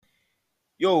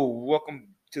Yo, welcome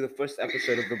to the first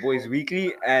episode of the Boys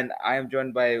Weekly, and I am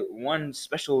joined by one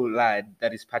special lad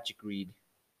that is Patrick Reed,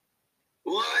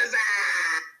 What is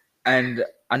that? and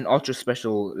an ultra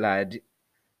special lad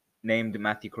named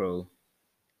Matthew Crow.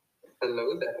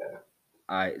 Hello there.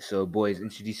 Alright, so boys,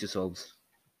 introduce yourselves.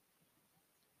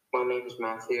 My name is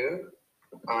Matthew.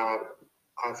 Have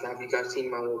you guys seen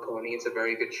My Little Pony? It's a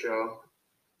very good show.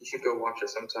 You should go watch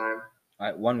it sometime.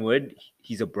 Alright, one word,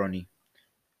 he's a brony.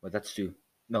 Well, that's two.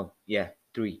 No, yeah,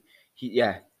 three.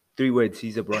 Three words,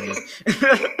 he's a brony. The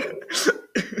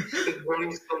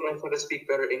brony still knows how to speak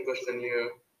better English than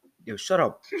you. Yo, shut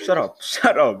up.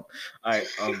 Alright,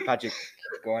 Patrick,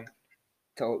 go on.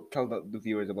 Tell the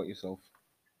viewers about yourself.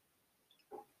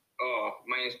 Oh,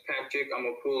 my name's Patrick. I'm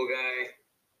a pool guy.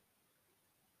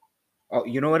 Oh,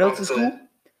 you know what else is cool?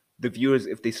 The viewers,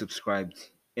 if they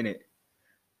subscribed, innit?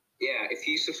 Yeah, if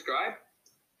you subscribe,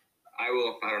 I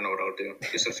don't know what I'll do.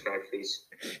 Just subscribe, please.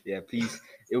 Yeah, please.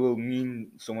 It will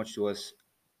mean so much to us.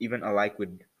 Even a like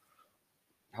would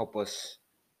help us.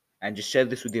 And just share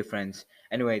this with your friends.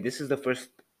 Anyway, this is the first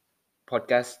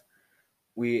podcast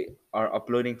we are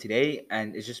uploading today,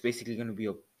 and it's just basically going to be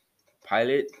a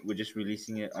pilot. We're just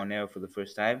releasing it on air for the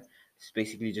first time. It's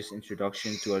basically just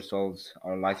introduction to ourselves,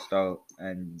 our lifestyle,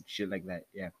 and shit like that.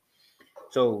 Yeah.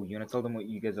 So, you want to tell them what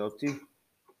you guys are up to?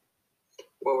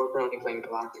 Well, we're currently playing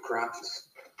Galactic Crafts.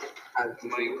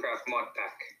 Minecraft mod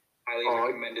pack. Highly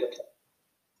recommended.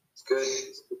 It's good.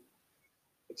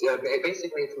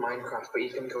 Basically it's Minecraft, but you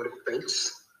can go to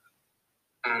space,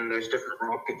 and there's different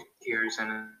rocketeers,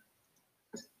 and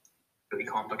it's really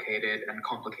complicated, and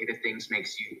complicated things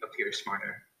makes you appear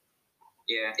smarter.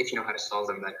 Yeah, if you know how to solve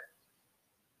them better.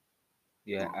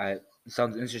 Yeah,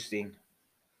 sounds interesting.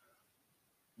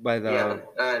 Patrick,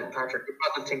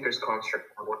 about the Tinker's Construct,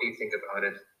 what do you think about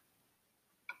it?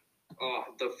 Oh,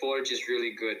 the Forge is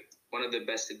really good. One of the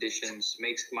best additions.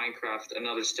 Makes Minecraft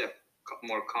another step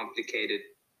more complicated.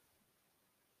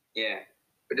 Yeah.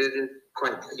 But it is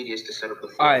quite tedious to set up the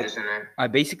Forge, isn't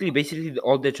it? Basically,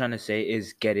 all they're trying to say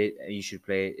is get it, and you should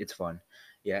play it. It's fun.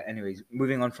 Yeah. Anyways,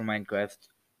 moving on from Minecraft.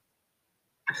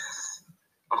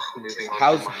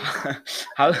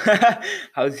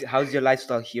 How's your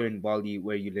lifestyle here in Bali,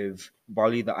 where you live?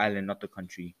 Bali, the island, not the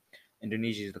country.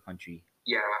 Indonesia is the country.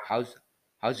 Yeah. How's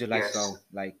your lifestyle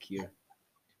like here?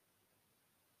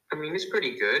 I mean, it's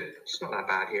pretty good. It's not that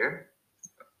bad here.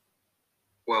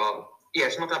 Well, yeah,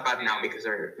 it's not that bad now because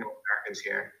there are no Americans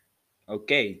here.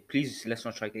 Okay, please let's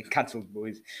not try to get cancelled,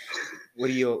 boys. What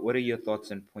are your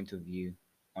thoughts and point of view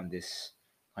on this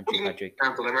country, Patrick?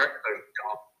 Cancel America.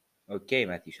 Okay,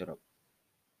 Matthew, shut up.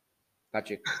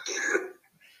 Patrick.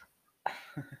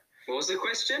 What was the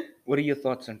question? What are your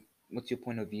thoughts and what's your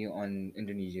point of view on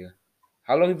Indonesia?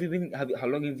 How long have you been? How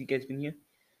long have you guys been here?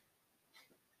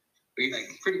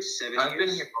 Like 7 years. I've been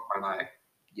here for my life.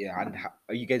 Yeah, and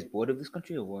are you guys bored of this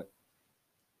country or what?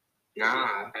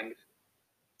 Nah.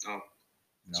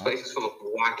 This place is full of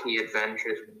wacky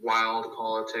adventures, wild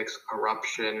politics,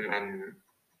 corruption, and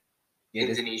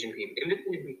Indonesian people.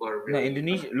 Indonesian people are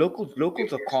really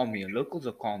locals are calm here.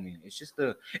 It's just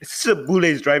the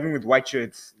bules driving with white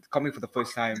shirts coming for the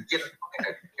first time.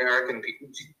 American people.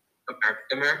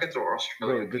 Americans or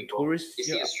Australian Bro, the people. tourists. You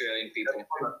see Australian people.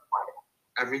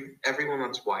 Everyone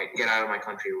that's white, get out of my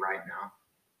country right now.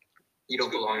 You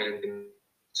don't belong in.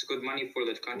 It's good money for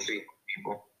the country.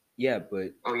 People. Yeah,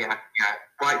 but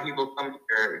white people come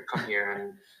here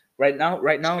and right now.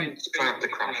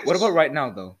 What about right now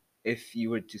though? If you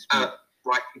were to speak,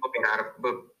 white people get out of.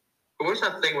 But what's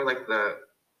that thing where like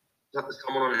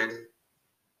someone on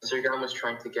Instagram was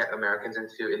trying to get Americans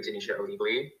into Indonesia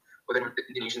illegally, but then the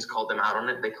Indonesians called them out on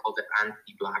it. They called it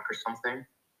anti-black or something.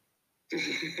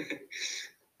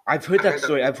 I've heard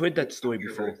that story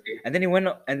before. And then it went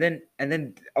and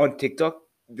then on TikTok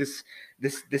this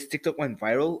TikTok went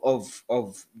viral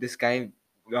of this guy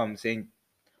saying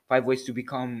 5 ways to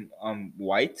become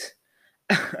white.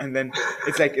 And then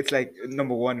it's like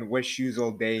number 1, wear shoes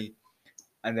all day,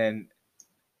 and then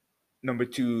number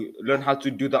 2, learn how to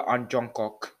do the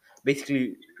Jongkok.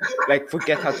 Basically, like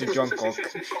forget how to Jongkok.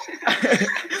 I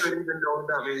don't even know what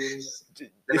that means.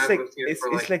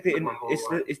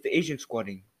 It's the Asian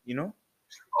squatting, you know?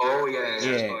 Oh yeah.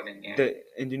 The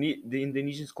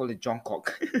Indonesians call it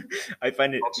Jongkok. I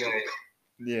find it.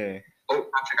 Yeah. Oh,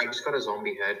 Patrick, I just got a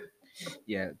zombie head.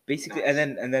 Yeah, basically, nice.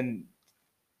 and then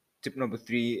tip number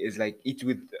 3 is like eat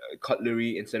with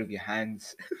cutlery instead of your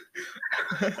hands.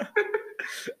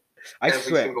 I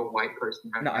swear. Single white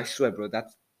person. No, I swear, bro.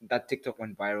 That TikTok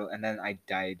went viral, and then I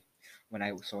died when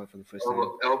I saw it for the first time.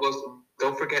 Elbows.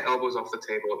 Don't forget elbows off the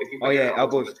table. If you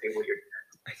elbows off the table,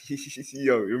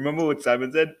 Yo, remember what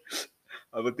Simon said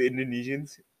about the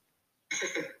Indonesians?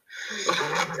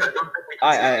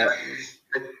 I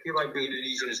feel like the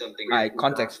Indonesian or something.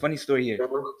 Context. Funny story here.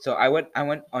 So I went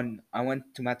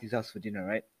to Matthew's house for dinner,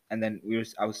 right? And then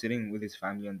I was sitting with his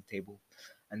family on the table,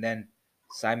 and then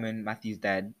Simon, Matthew's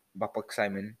dad, Bapak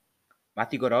Simon,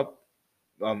 Matthew got up,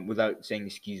 without saying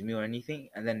excuse me or anything,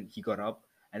 and then he got up,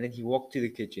 and then he walked to the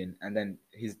kitchen, and then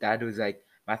his dad was like,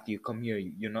 Matthew, come here.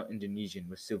 You're not Indonesian.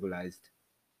 We're civilized.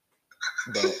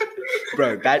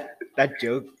 Bro, that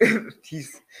joke.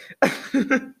 He's.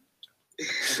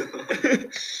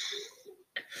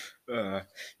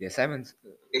 Yeah, Simon's.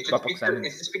 It's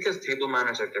just because table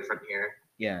manners are different here.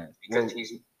 Yeah, because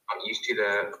he's not used to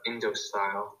the Indo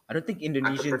style. I don't think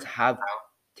Indonesians have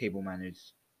table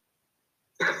manners.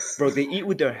 Bro, they eat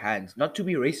with their hands. Not to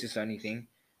be racist or anything,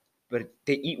 but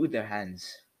they eat with their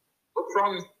hands. What's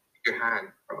wrong with your hand,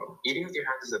 bro? Eating with your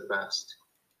hands is the best.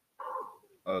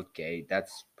 Okay,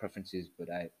 that's preferences, but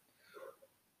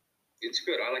it's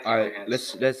good. I like my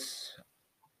hands. Let's.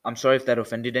 I'm sorry if that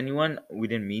offended anyone. We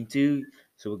didn't mean to,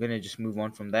 so we're gonna just move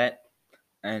on from that.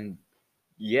 And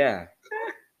yeah,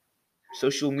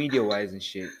 social media wise and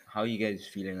shit. How are you guys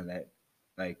feeling on that?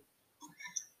 Like,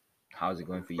 how's it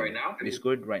going for you right now?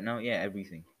 Discord right now? Yeah,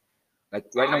 everything. Like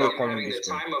right now, we're calling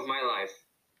Discord. The time of my life.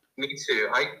 Me too.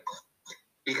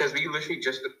 Because we literally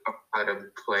just had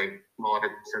to play modded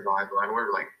survival, and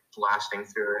we're like blasting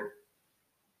through it.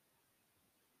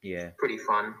 Yeah. Pretty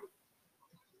fun.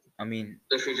 I mean,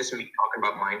 literally just me talking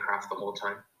about Minecraft the whole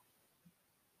time.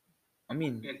 I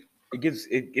mean, it gives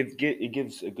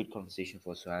a good conversation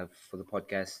for us to have for the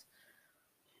podcast.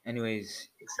 Anyways.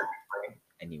 Exactly.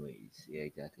 Yeah,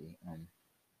 exactly.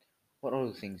 What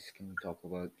other things can we talk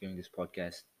about during this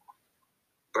podcast?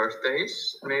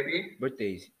 Birthdays, maybe.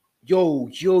 Birthdays. Yo,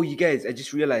 you guys! I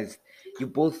just realized you're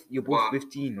both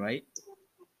 15, right?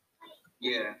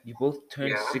 Yeah. You both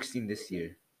turned 16 this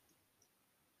year.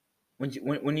 When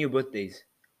are your birthdays?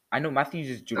 I know Matthew's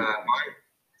is July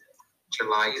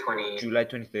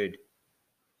 23rd.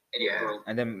 Yeah.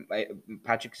 And then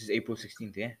Patrick's is April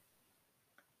 16th. Yeah.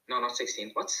 No, not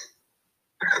 16th. What?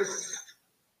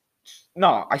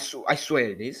 No, I swear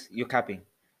it is. You're capping.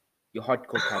 You're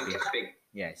hardcore capping.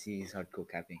 Yeah, see, he's hardcore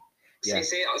capping. Yeah.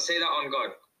 Say that on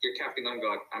God. You're capping on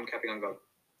God. I'm capping on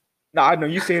God. No,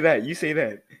 you say that. You say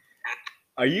that.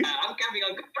 Are you? I'm capping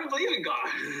on God. I don't believe in God.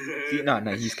 See, no,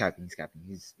 he's capping.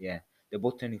 They're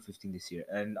both turning 15 this year,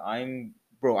 and I'm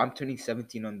turning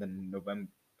 17 on the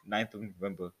 9th of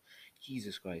November.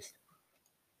 Jesus Christ.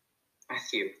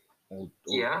 Matthew. Old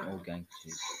gang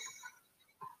shit.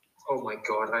 Oh my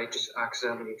God! I just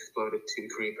accidentally exploded 2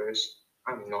 creepers.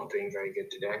 I'm not doing very good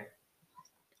today.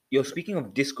 Yo, speaking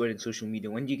of Discord and social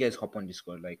media, when do you guys hop on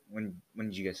Discord? Like, when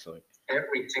did you guys start?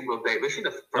 Every single day. Literally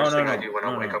the first thing I do when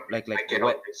I wake up, like I get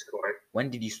on Discord. When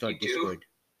did you start Discord?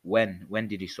 When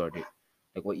did you start it?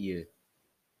 Like, what year?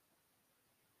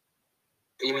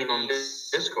 You mean on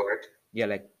Discord? Yeah,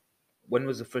 like, when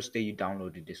was the first day you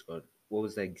downloaded Discord? What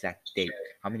was the exact date?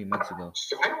 How many months ago?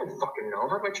 I don't fucking know.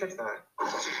 How do I check that?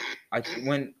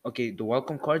 The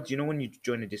welcome cards. You know when you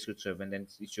join a Discord server and then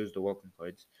it shows the welcome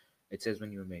cards. It says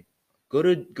when you were made. Go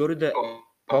to the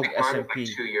POG SMP.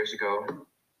 Like 2 years ago.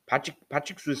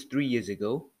 Patrick's was 3 years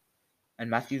ago, and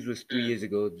Matthew's was 3 years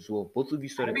ago as well. Both of you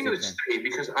started. I think it was 3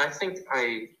 because I think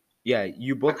Yeah,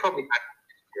 you both. I probably had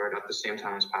Discord at the same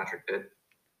time as Patrick did.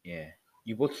 Yeah,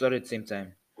 you both started at the same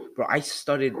time. Bro, I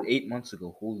started 8 months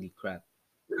ago. Holy crap.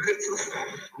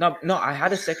 No, I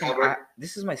had a second.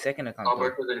 This is my second account.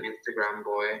 Albert was an Instagram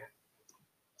boy.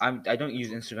 I don't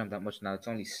use Instagram that much now. It's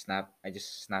only Snap. I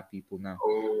just snap people now.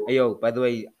 Oh. Hey, yo, by the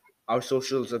way, our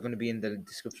socials are going to be in the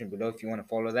description below if you want to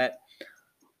follow that.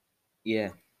 Yeah.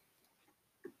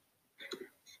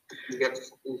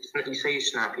 You say you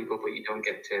snap people, but you don't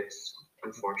get tits.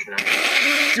 Unfortunately.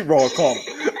 Bro,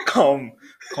 calm.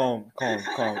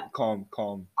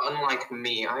 Unlike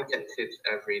me, I get tits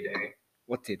every day.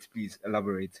 What tits? Please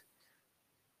elaborate.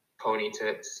 Pony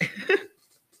tits.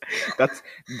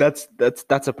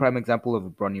 That's a prime example of a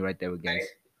brony right there, guys.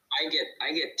 I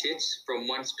get tits from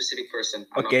one specific person.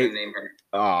 I'm not gonna name her.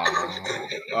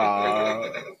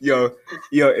 Yo,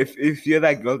 if you're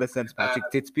that girl that sends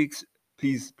Patrick tits pics,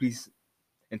 please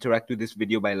interact with this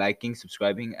video by liking,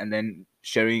 subscribing, and then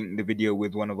sharing the video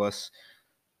with one of us.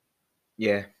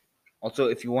 Yeah. Also,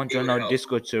 if you want to join our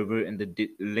Discord server, in the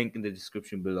link in the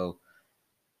description below.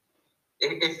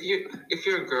 If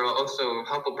you're a girl, also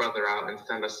help a brother out and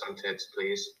send us some tits,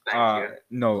 please. Thank you.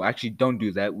 No, actually, don't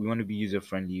do that. We want to be user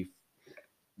friendly.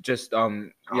 Just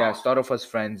start off as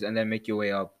friends and then make your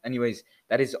way up. Anyways,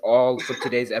 that is all for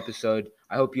today's episode.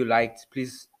 I hope you liked.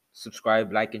 Please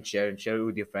subscribe, like, and share it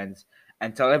with your friends,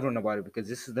 and tell everyone about it because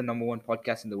this is the number one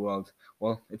podcast in the world.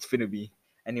 Well, it's finna be.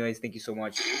 Anyways, thank you so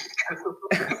much.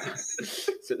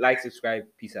 So like, subscribe.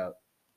 Peace out.